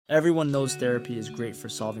Everyone knows therapy is great for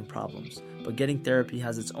solving problems, but getting therapy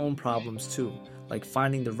has its own problems too, like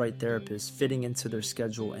finding the right therapist, fitting into their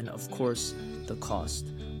schedule, and of course, the cost.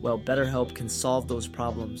 Well, BetterHelp can solve those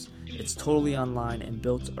problems. It's totally online and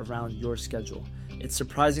built around your schedule. It's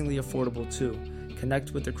surprisingly affordable too.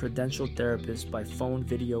 Connect with a credentialed therapist by phone,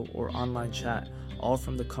 video, or online chat, all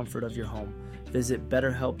from the comfort of your home. Visit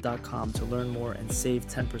BetterHelp.com to learn more and save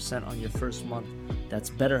 10% on your first month. That's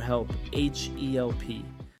BetterHelp, H-E-L-P.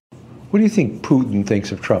 What do you think Putin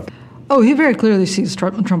thinks of Trump? Oh, he very clearly sees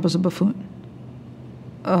Trump as a buffoon.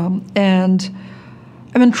 And,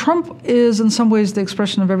 I mean, Trump is in some ways the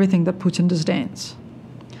expression of everything that Putin disdains.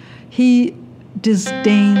 He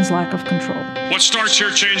disdains lack of control. What starts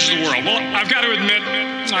here changes the world. Well, I've got to admit,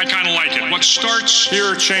 I kind of like it. What starts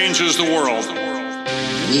here changes the world.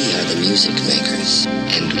 We are the music makers,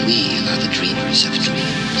 and we are the dreamers of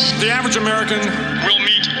dreams. The average American will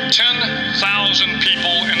meet 10,000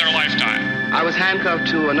 people in their lifetime. I was handcuffed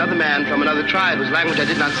to another man from another tribe whose language I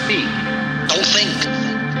did not speak. Don't think.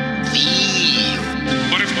 Feel.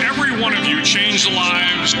 But if every one of you changed the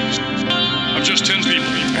lives of just 10 people,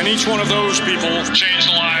 and each one of those people changed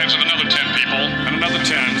the lives of another 10 people, and another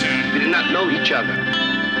 10. We did not know each other.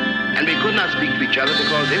 And we could not speak to each other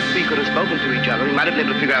because if we could have spoken to each other, we might have been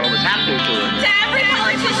able to figure out what was happening to us. To every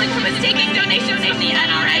politician who is taking donations from the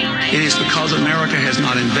NRA. It is because America has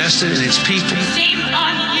not invested in its people. Shame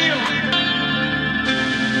on you.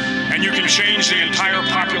 And you can change the entire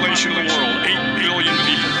population of the world, 8 billion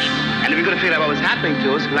people. And if we could have figured out what was happening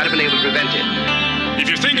to us, we might have been able to prevent it. If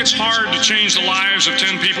you think it's hard to change the lives of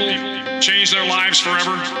 10 people, change their lives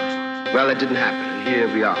forever, well, that didn't happen, and here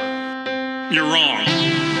we are. You're wrong.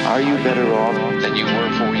 Are you better off than you were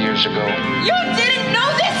 4 years ago? You didn't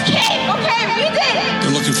know this kid, okay? We did.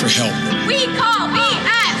 They're looking for help. We call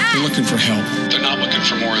BS. They're looking for help. They're not looking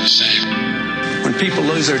for more of the same. When people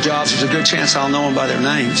lose their jobs, there's a good chance I'll know them by their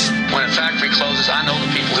names. When a factory closes, I know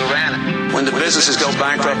the people who ran it. When the businesses go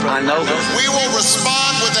bankrupt, I know them. We will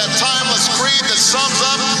respond with that timeless creed that sums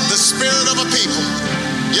up the spirit of a people.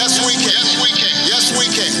 Yes, we can. Yes, we can. Yes,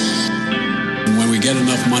 we can. And when we get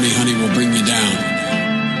enough money, honey, we'll bring you down.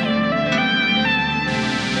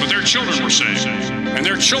 But their children were saved, and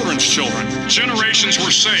their children's children. Generations were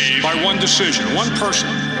saved by one decision, one person.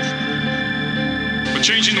 But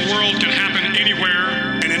changing the world can happen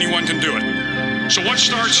anywhere, and anyone can do it. So what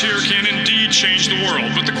starts here can indeed change the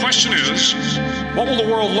world. But the question is, what will the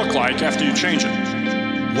world look like after you change it?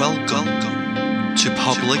 Welcome to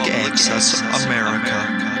Public Access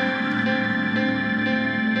America.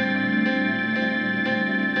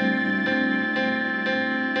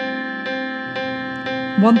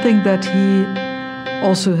 One thing that he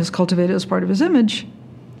also has cultivated as part of his image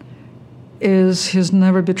is his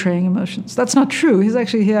never betraying emotions. That's not true.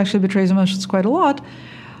 He actually betrays emotions quite a lot.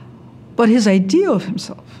 But his idea of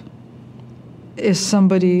himself is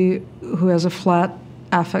somebody who has a flat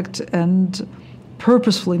affect and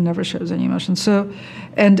purposefully never shows any emotion. So,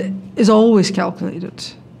 and is always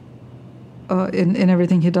calculated in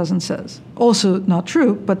everything he does and says. Also not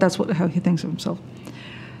true, but that's how he thinks of himself.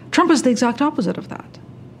 Trump is the exact opposite of that.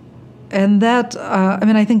 And that,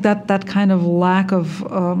 I think that kind of lack of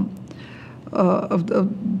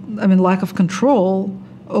lack of control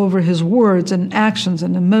over his words and actions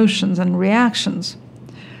and emotions and reactions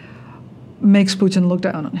makes Putin look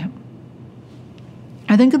down on him.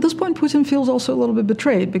 I think at this point Putin feels also a little bit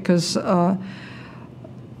betrayed because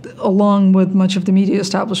along with much of the media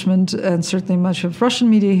establishment and certainly much of Russian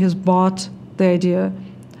media, he has bought the idea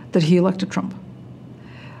that he elected Trump.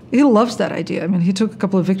 He loves that idea. I mean, he took a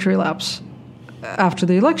couple of victory laps after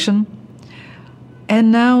the election,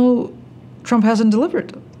 and now Trump hasn't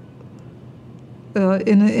delivered.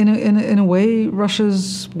 In a way,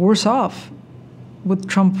 Russia's worse off with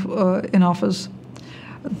Trump in office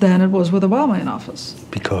than it was with Obama in office.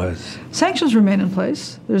 Because? Sanctions remain in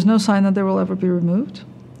place. There's no sign that they will ever be removed.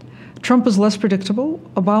 Trump is less predictable.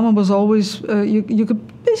 Obama was always, you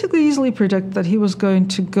could basically easily predict that he was going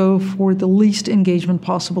to go for the least engagement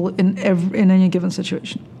possible in any given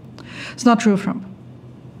situation. It's not true of Trump.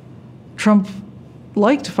 Trump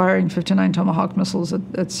liked firing 59 Tomahawk missiles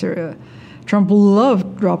at Syria. Trump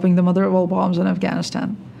loved dropping the mother of all bombs in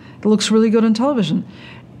Afghanistan. It looks really good on television.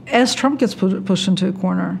 As Trump gets pushed into a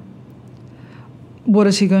corner, what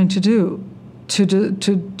is he going to do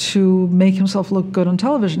to make himself look good on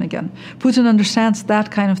television again? Putin understands that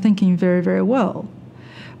kind of thinking very, very well.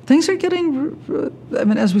 Things are getting,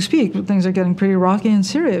 as we speak, things are getting pretty rocky in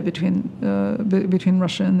Syria between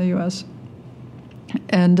Russia and the U.S.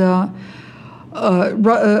 And I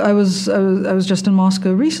was just in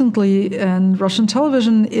Moscow recently, and Russian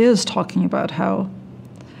television is talking about how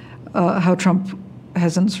how Trump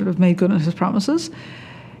hasn't sort of made good on his promises.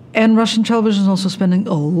 And Russian television is also spending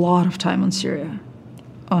a lot of time on Syria,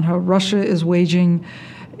 on how Russia is waging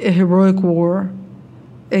a heroic war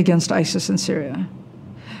against ISIS in Syria.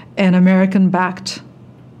 And American-backed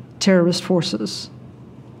terrorist forces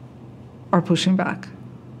are pushing back.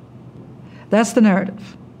 That's the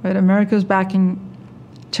narrative, right? America is backing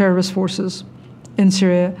terrorist forces in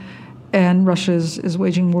Syria, and Russia is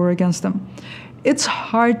waging war against them. It's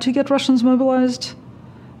hard to get Russians mobilized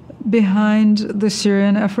behind the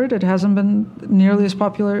Syrian effort. It hasn't been nearly as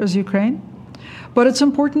popular as Ukraine. But it's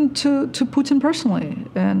important to Putin personally,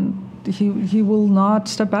 and he will not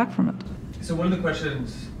step back from it. So one of the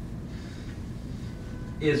questions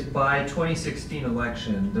is, by 2016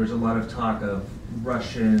 election, there's a lot of talk of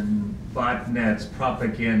Russian botnets,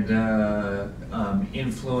 propaganda,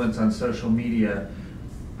 influence on social media.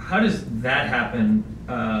 How does that happen?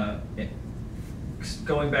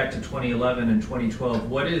 Going back to 2011 and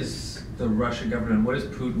 2012, what is the Russian government, what does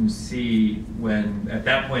Putin see when, at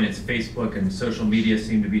that point, it's Facebook and social media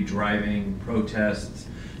seem to be driving protests,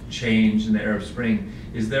 change in the Arab Spring?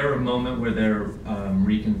 Is there a moment where they're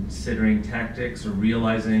reconsidering tactics or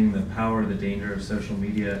realizing the power, the danger of social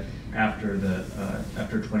media after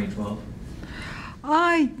 2012?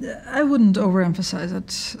 I wouldn't overemphasize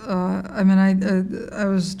it. I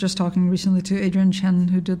was just talking recently to Adrian Chen,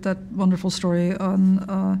 who did that wonderful story on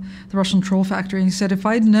the Russian troll factory. And he said, if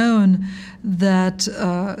I'd known that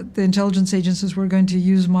the intelligence agencies were going to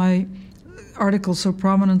use my article so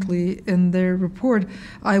prominently in their report,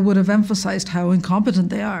 I would have emphasized how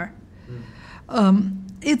incompetent they are.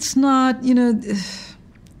 It's not,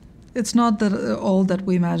 it's not that all that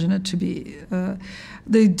we imagine it to be.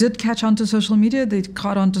 They did catch on to social media. They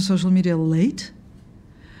caught on to social media late.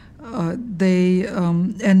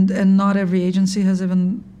 And not every agency has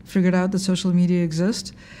even figured out that social media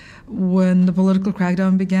exists. When the political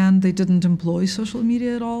crackdown began, they didn't employ social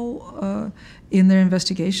media at all in their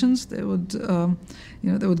investigations. They would,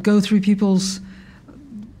 they would go through people's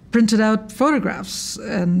printed out photographs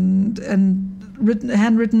and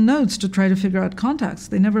handwritten notes to try to figure out contacts.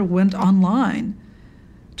 They never went online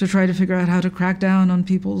to try to figure out how to crack down on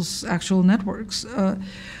people's actual networks.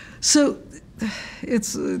 So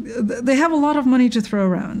they have a lot of money to throw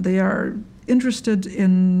around. They are interested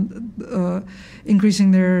in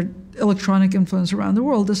increasing their electronic influence around the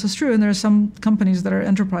world. This is true, and there are some companies that are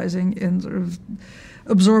enterprising in sort of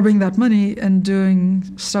absorbing that money and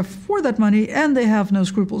doing stuff for that money, and they have no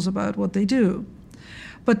scruples about what they do.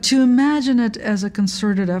 But to imagine it as a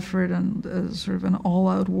concerted effort and sort of an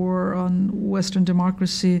all-out war on Western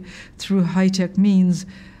democracy through high-tech means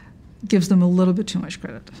gives them a little bit too much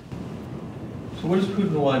credit. So what does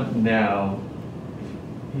Putin want now?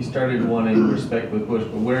 He started wanting respect with Bush,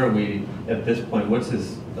 but where are we at this point? What's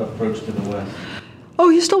his approach to the West? Oh,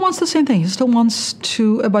 he still wants the same thing. He still wants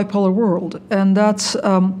a bipolar world. And that's,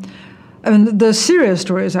 the Syria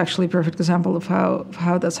story is actually a perfect example of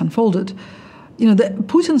how that's unfolded.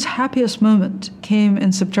 Putin's happiest moment came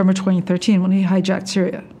in September 2013 when he hijacked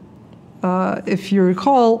Syria. If you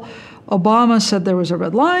recall, Obama said there was a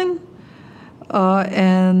red line,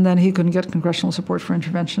 and then he couldn't get congressional support for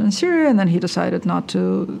intervention in Syria, and then he decided not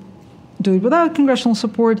to do it without congressional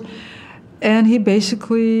support, and he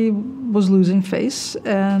basically was losing face,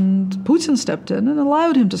 and Putin stepped in and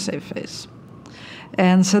allowed him to save face,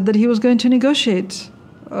 and said that he was going to negotiate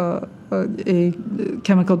a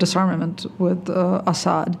chemical disarmament with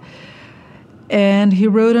Assad. And he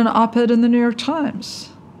wrote an op-ed in the New York Times,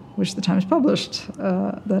 which the Times published,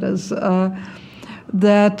 that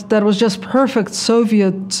was just perfect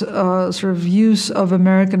Soviet sort of use of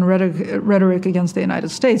American rhetoric against the United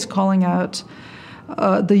States, calling out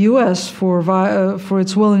the U.S. for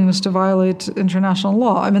its willingness to violate international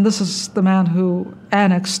law. I mean, this is the man who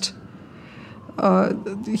annexed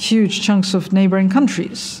huge chunks of neighboring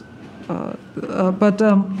countries.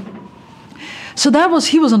 So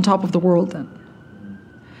he was on top of the world then.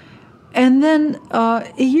 And then a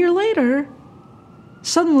year later,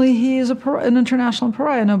 suddenly he is an international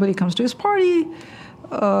pariah. Nobody comes to his party.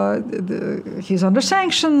 He's under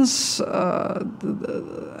sanctions.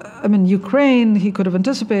 Ukraine, he could have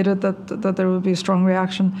anticipated that there would be a strong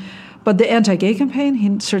reaction. But the anti-gay campaign,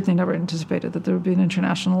 he certainly never anticipated that there would be an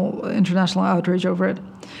international outrage over it.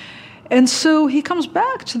 And so he comes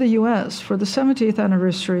back to the U.S. for the 70th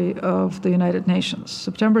anniversary of the United Nations,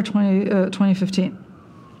 September 2015,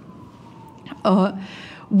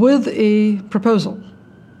 with a proposal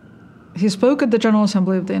He spoke at the General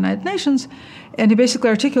Assembly of the United Nations, and he basically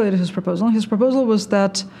articulated his proposal. His proposal was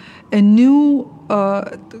that a new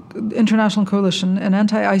international coalition, an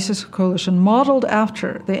anti-ISIS coalition, modeled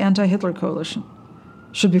after the anti-Hitler coalition,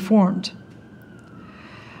 should be formed.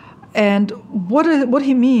 And what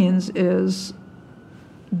he means is,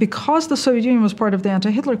 because the Soviet Union was part of the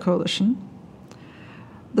anti-Hitler coalition,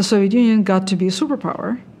 the Soviet Union got to be a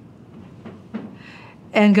superpower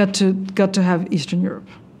and got to have Eastern Europe.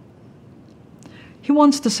 He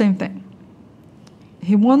wants the same thing.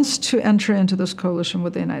 He wants to enter into this coalition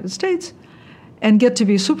with the United States and get to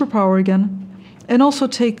be a superpower again, and also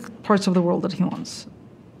take parts of the world that he wants,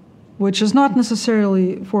 which is not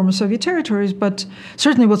necessarily former Soviet territories, but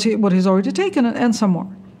certainly what he's already taken and some more.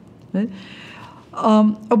 Right?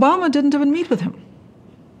 Obama didn't even meet with him.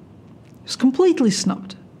 He was completely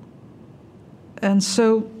snubbed. And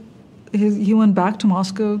so he went back to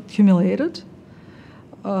Moscow humiliated,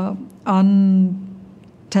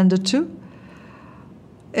 untended to,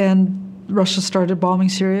 and Russia started bombing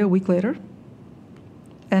Syria a week later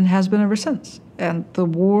and has been ever since. And the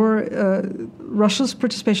war, Russia's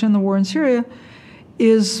participation in the war in Syria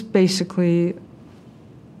is basically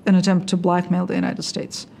an attempt to blackmail the United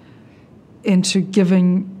States into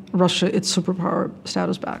giving Russia its superpower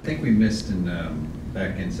status back. I think we missed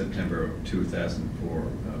back in September of 2004,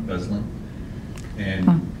 Beslan, and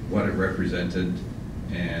what it represented,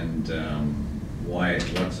 and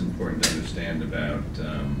what's important to understand about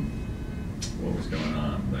what was going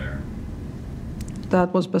on there.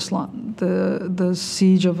 That was Beslan, the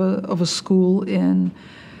siege of a school in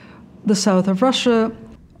the south of Russia,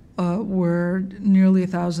 where nearly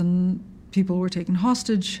 1,000 people were taken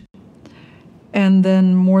hostage, and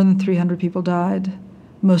then more than 300 people died,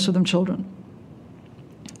 most of them children.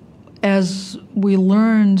 As we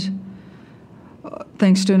learned,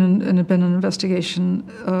 thanks to an independent investigation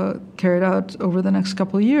carried out over the next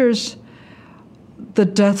couple of years, the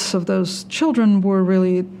deaths of those children were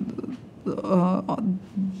really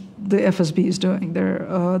the FSB's doing,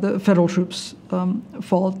 the federal troops'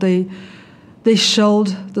 fault. They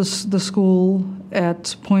shelled the school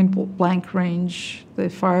at point blank range. They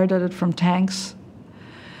fired at it from tanks.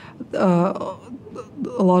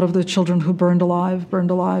 A lot of the children who burned alive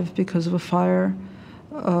because of a fire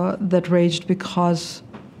that raged because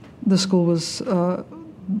the school was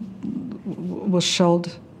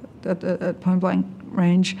shelled at point blank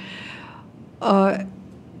range.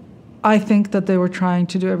 I think that they were trying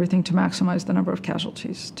to do everything to maximize the number of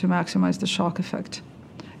casualties, to maximize the shock effect.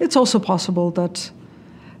 It's also possible that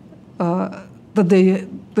they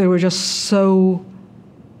were just so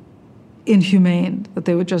inhumane that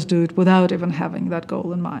they would just do it without even having that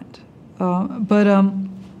goal in mind. But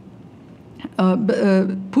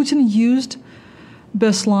Putin used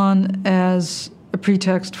Beslan as a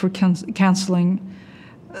pretext for canceling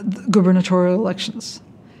gubernatorial elections.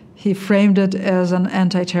 He framed it as an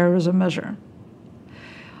anti-terrorism measure.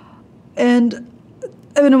 And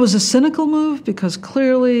I mean, it was a cynical move because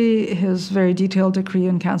clearly his very detailed decree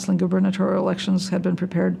on canceling gubernatorial elections had been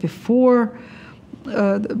prepared before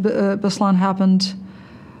Beslan happened.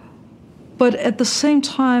 But at the same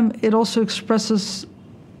time, it also expresses,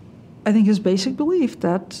 I think, his basic belief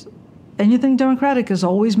that anything democratic is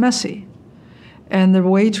always messy. And the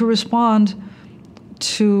way to respond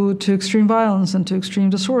to extreme violence and to extreme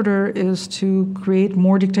disorder is to create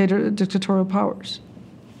more dictatorial powers.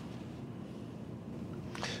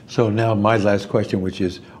 So now my last question, which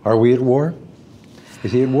is, are we at war?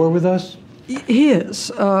 Is he at war with us? He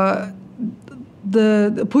is.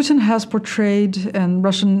 Putin has portrayed, and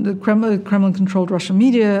the Kremlin-controlled Russian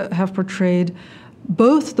media have portrayed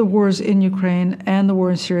both the wars in Ukraine and the war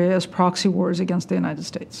in Syria as proxy wars against the United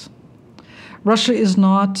States. Russia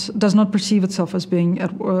does not perceive itself as being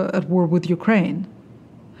at war with Ukraine.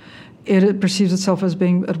 It perceives itself as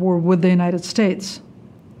being at war with the United States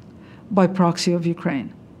by proxy of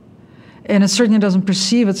Ukraine. And it certainly doesn't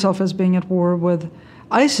perceive itself as being at war with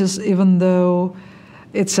ISIS, even though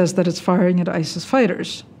it says that it's firing at ISIS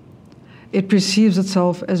fighters. It perceives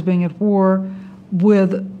itself as being at war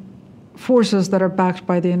with forces that are backed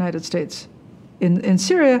by the United States in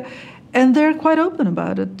Syria, and they're quite open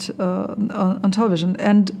about it on television.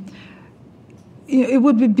 And it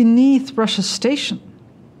would be beneath Russia's station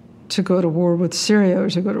to go to war with Syria or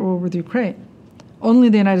to go to war with Ukraine. Only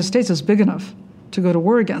the United States is big enough to go to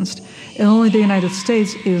war against, and only the United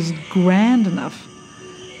States is grand enough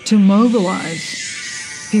to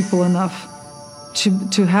mobilize people enough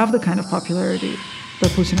to have the kind of popularity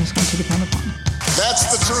that Putin has come to depend upon.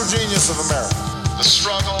 That's the true genius of America. The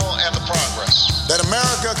struggle and the progress. That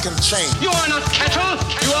America can change. You are not cattle,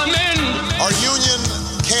 you are men. Our union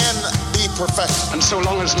can be perfected. And so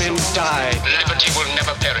long as men die, liberty will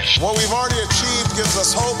never perish. What we've already achieved gives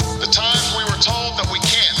us hope. The times we were told that we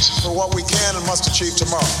can't. For what we can and must achieve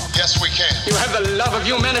tomorrow. Yes, we can. You have the love of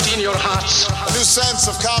humanity in your hearts. A new sense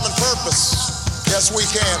of common purpose. Yes, we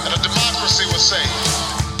can. And a democracy was saved.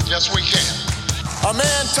 Yes, we can. A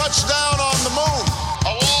man touched down on the moon.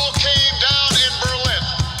 A wall came down in Berlin.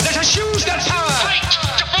 Let us use that power. Fight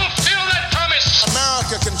to fulfill that promise.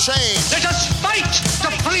 America can change. Let us fight to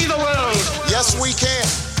free the world. Yes, we can.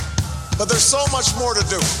 But there's so much more to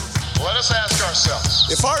do. Let us ask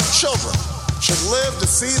ourselves. If our children should live to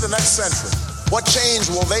see the next century, what change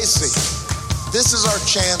will they see? This is our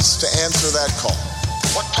chance to answer that call.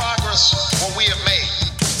 What progress will we have made?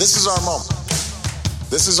 This is our moment.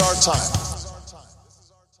 This is our time.